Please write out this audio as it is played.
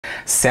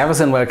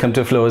Servus and welcome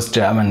to Flo's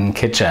German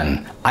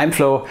Kitchen. I'm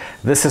Flo,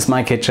 this is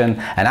my kitchen,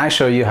 and I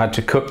show you how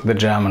to cook the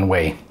German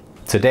way.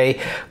 Today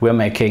we're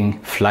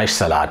making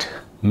Fleischsalat,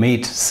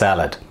 meat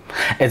salad.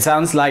 It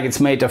sounds like it's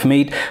made of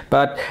meat,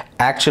 but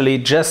actually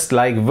just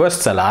like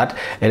Wurstsalat,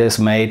 it is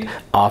made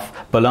of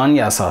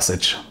Bologna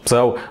sausage.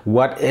 So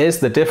what is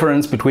the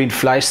difference between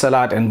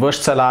Fleischsalat and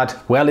Wurstsalat?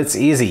 Well, it's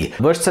easy.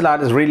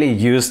 Wurstsalat is really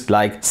used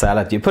like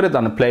salad. You put it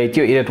on a plate,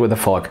 you eat it with a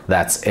fork,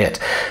 that's it.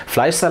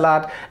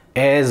 Fleischsalat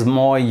is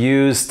more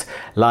used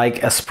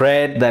like a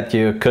spread that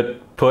you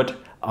could put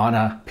on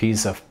a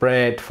piece of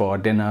bread for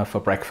dinner, for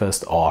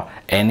breakfast, or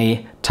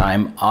any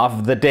time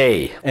of the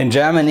day. In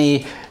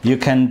Germany, you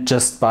can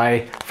just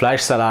buy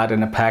Fleischsalat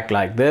in a pack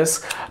like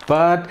this,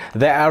 but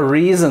there are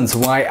reasons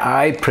why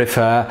I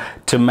prefer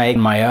to make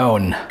my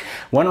own.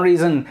 One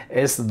reason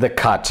is the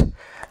cut.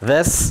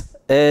 This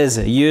is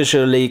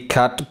usually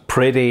cut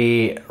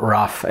pretty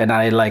rough and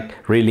I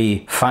like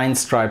really fine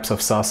stripes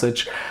of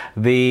sausage.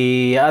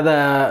 The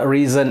other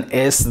reason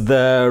is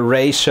the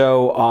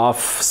ratio of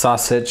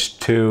sausage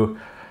to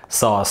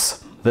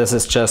sauce. This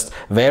is just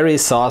very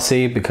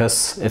saucy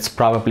because it's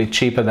probably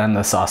cheaper than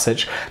the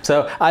sausage.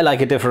 So I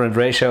like a different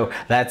ratio.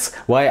 That's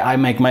why I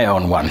make my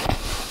own one.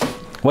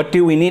 What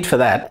do we need for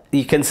that?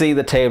 You can see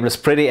the table is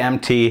pretty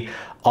empty.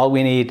 All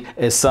we need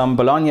is some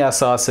Bologna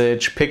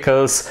sausage,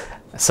 pickles,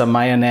 some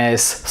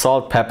mayonnaise,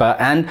 salt, pepper,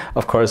 and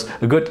of course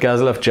a good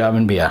guzzle of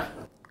German beer.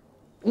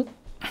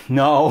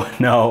 No,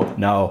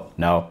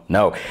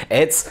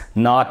 it's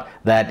not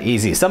that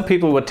easy. Some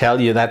people would tell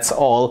you that's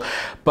all,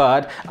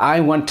 but I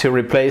want to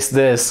replace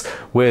this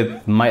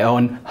with my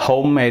own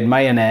homemade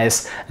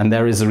mayonnaise, and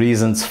there is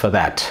reasons for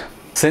that.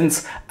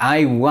 Since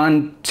I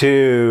want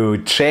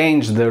to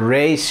change the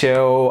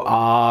ratio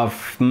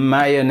of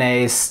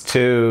mayonnaise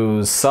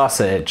to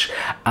sausage,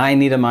 I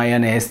need a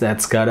mayonnaise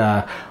that's got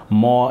a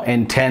more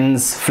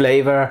intense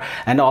flavor,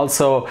 and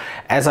also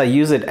as I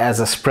use it as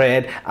a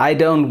spread, I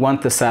don't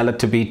want the salad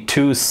to be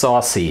too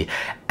saucy.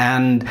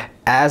 And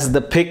as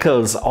the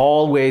pickles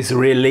always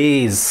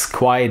release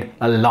quite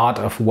a lot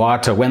of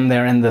water when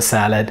they're in the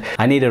salad,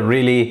 I need a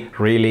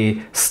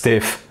really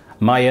stiff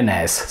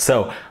mayonnaise.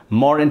 So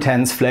more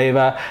intense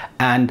flavor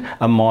and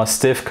a more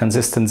stiff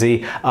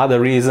consistency are the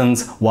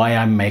reasons why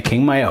I'm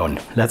making my own.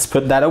 Let's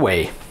put that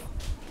away.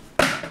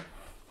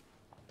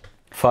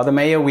 For the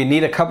mayo we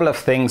need a couple of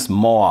things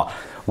more.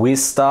 We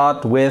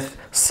start with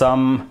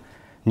some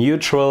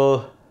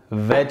neutral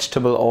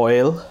vegetable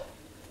oil,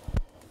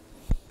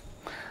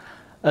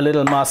 a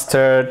little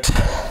mustard,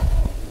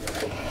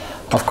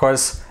 of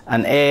course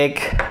an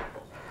egg,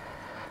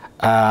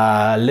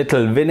 a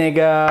little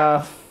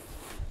vinegar,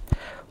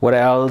 what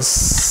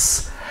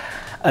else?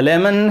 A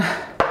lemon,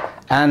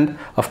 and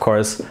of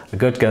course a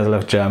good guzzle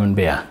of German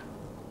beer.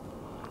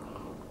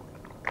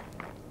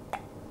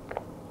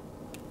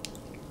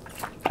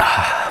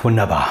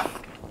 Wunderbar.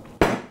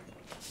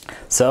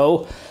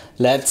 So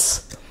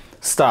let's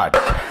start.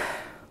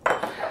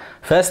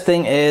 First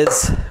thing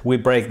is we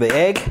break the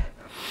egg,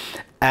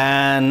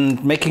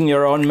 and making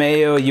your own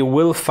mayo you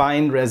will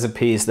find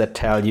recipes that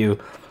tell you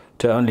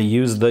to only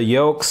use the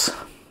yolks.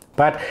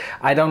 But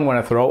I don't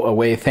want to throw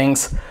away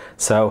things,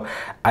 so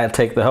I'll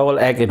take the whole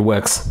egg, it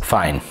works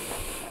fine.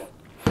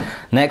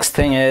 Next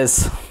thing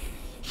is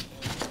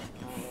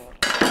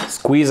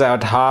squeeze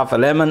out half a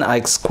lemon.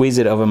 I squeeze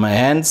it over my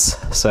hands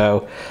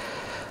so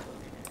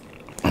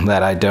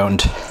that I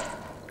don't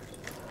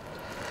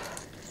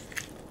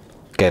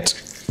get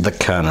the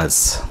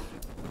kernels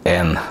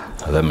in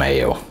the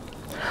mayo.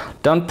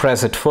 Don't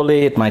press it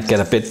fully, it might get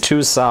a bit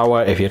too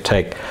sour if you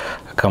take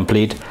a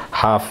complete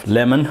half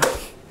lemon.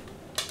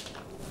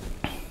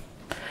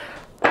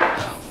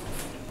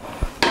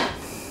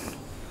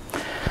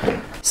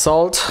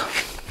 Salt,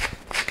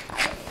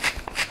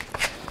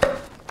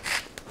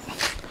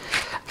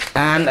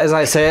 and as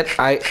I said,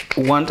 I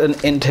want an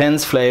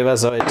intense flavor,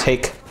 so I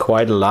take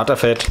quite a lot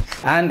of it.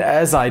 And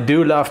as I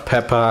do love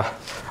pepper,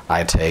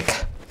 I take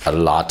a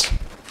lot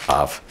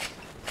of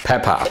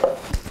pepper.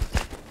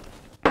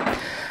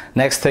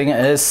 Next thing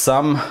is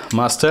some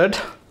mustard,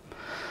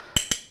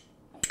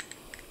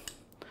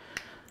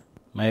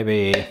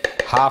 maybe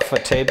half a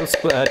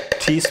tablespoon,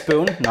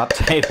 teaspoon, not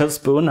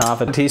tablespoon,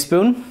 half a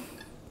teaspoon.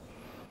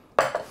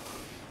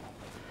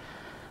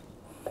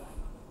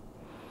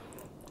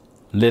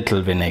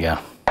 Little vinegar,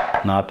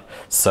 not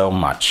so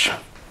much.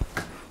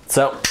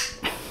 So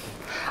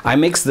I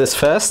mix this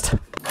first,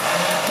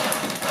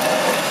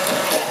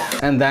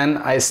 and then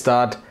I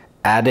start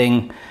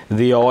adding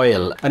the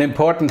oil. An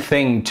important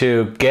thing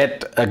to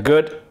get a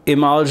good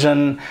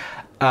emulsion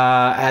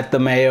at the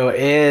mayo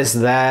is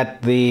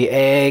that the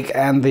egg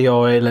and the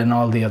oil and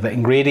all the other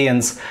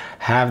ingredients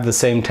have the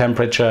same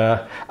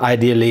temperature,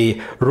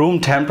 ideally room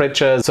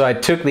temperature. So I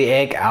took the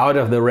egg out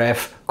of the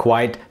ref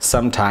quite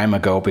some time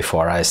ago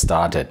before I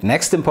started.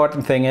 Next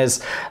important thing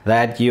is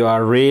that you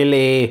are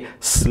really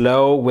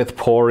slow with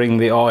pouring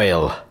the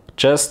oil.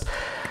 Just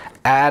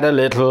add a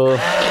little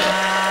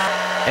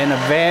in a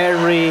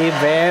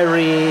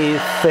very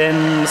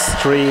thin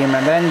stream,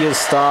 and then you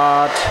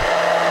start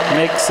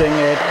mixing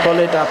it, pull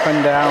it up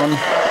and down.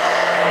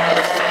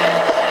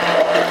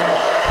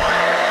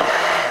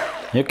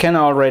 You can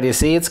already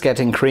see it's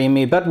getting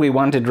creamy, but we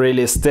want it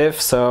really stiff,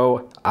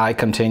 so I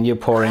continue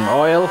pouring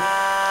oil.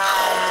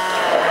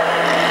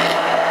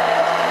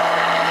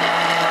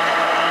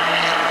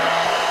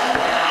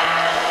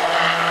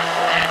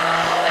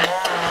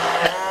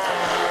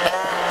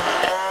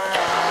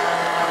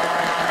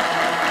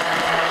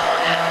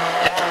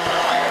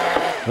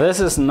 This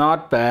is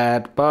not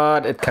bad,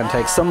 but it can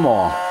take some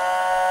more.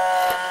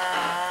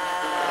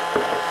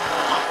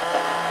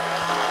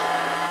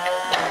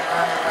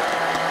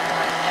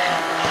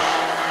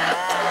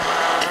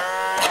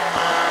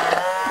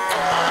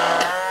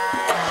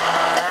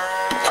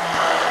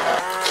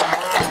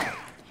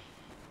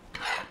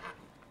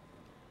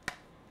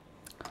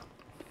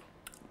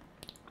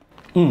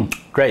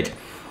 Great.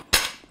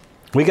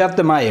 We got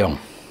the mayo.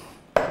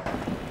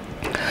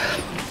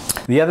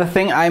 The other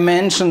thing I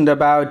mentioned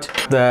about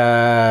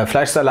the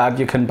Fleischsalat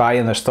you can buy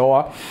in the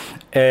store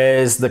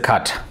is the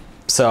cut.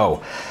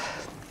 So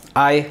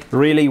I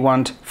really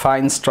want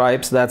fine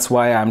stripes, that's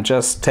why I'm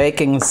just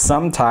taking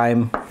some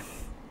time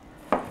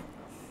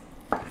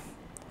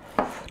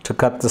to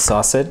cut the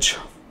sausage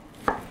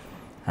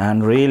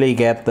and really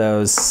get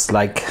those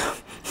like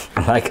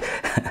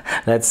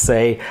let's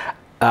say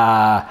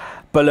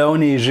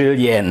bologna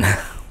julienne.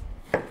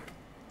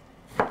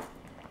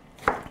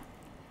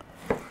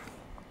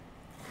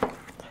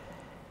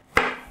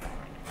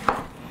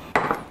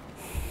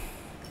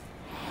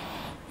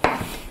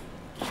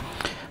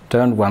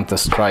 Don't want the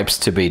stripes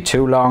to be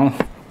too long.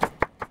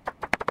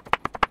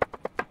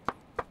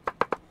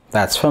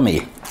 That's for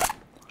me.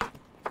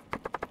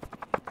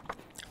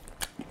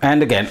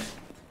 And again.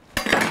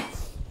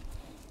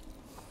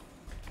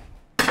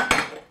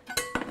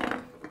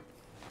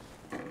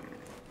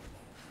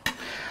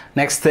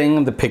 Next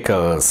thing, the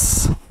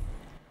pickles.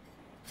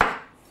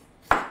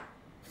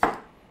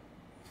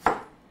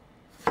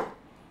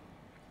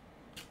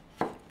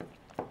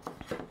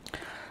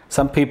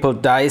 Some people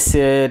dice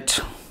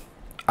it.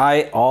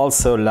 I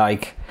also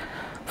like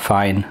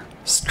fine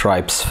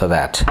stripes for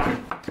that.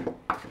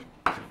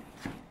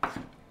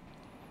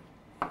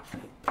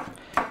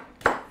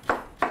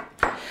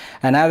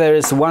 And now there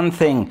is one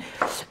thing.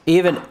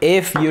 Even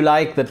if you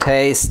like the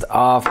taste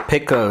of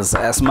pickles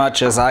as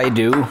much as I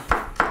do,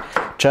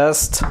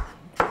 just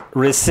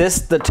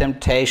resist the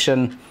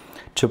temptation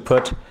to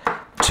put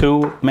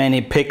too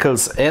many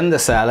pickles in the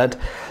salad,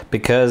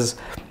 because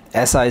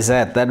as I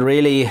said, that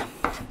really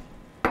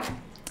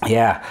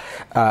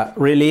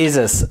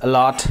releases a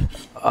lot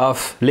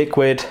of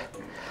liquid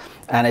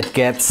and it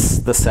gets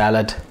the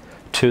salad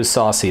too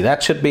saucy.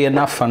 That should be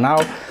enough for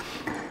now.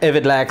 If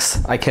it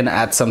lacks, I can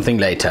add something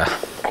later.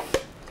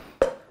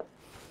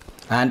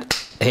 And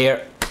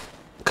here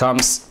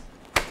comes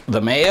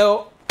the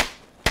mayo.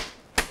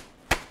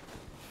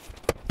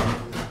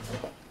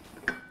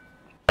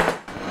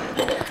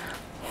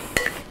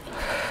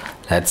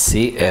 Let's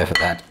see if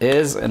that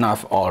is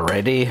enough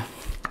already.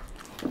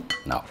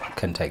 No,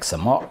 can take some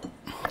more.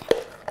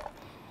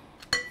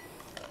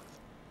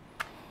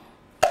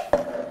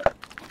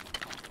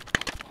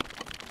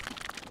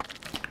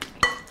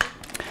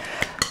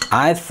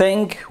 I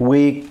think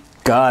we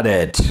got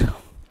it.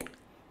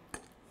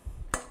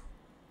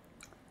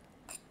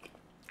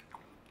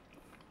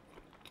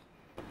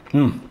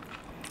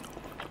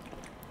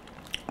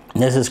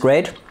 This is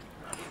great.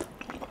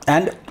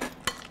 And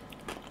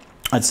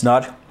it's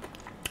not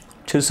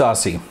too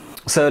saucy.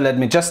 So let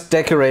me just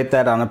decorate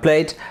that on a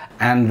plate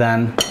and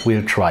then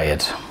we'll try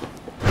it.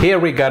 Here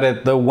we got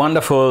it, the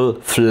wonderful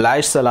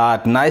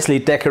Fleischsalat, nicely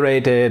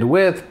decorated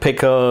with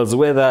pickles,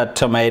 with a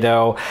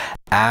tomato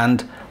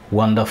and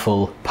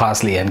wonderful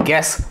parsley. And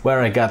guess where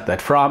I got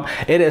that from?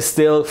 It is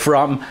still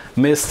from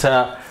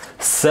Mr.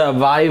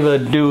 Survivor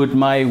Dude,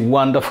 my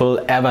wonderful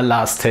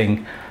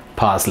everlasting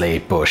parsley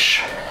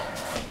bush.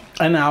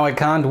 And now I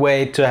can't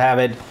wait to have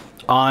it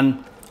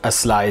on a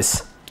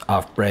slice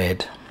of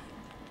bread.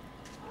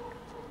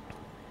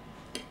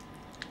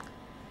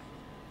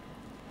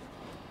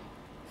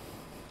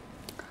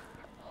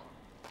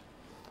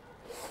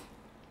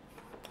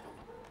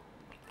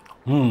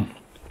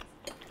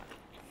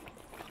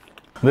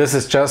 This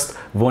is just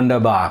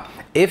wunderbar.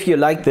 If you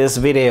like this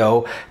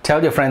video,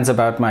 tell your friends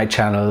about my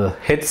channel,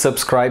 hit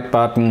subscribe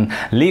button,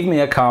 leave me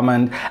a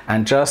comment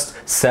and just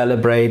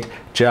celebrate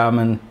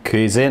German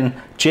cuisine.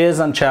 Cheers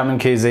on German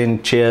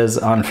cuisine, cheers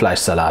on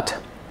Fleischsalat.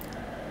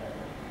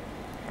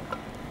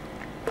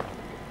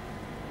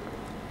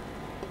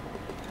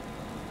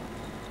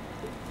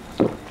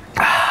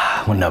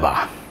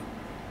 Wunderbar.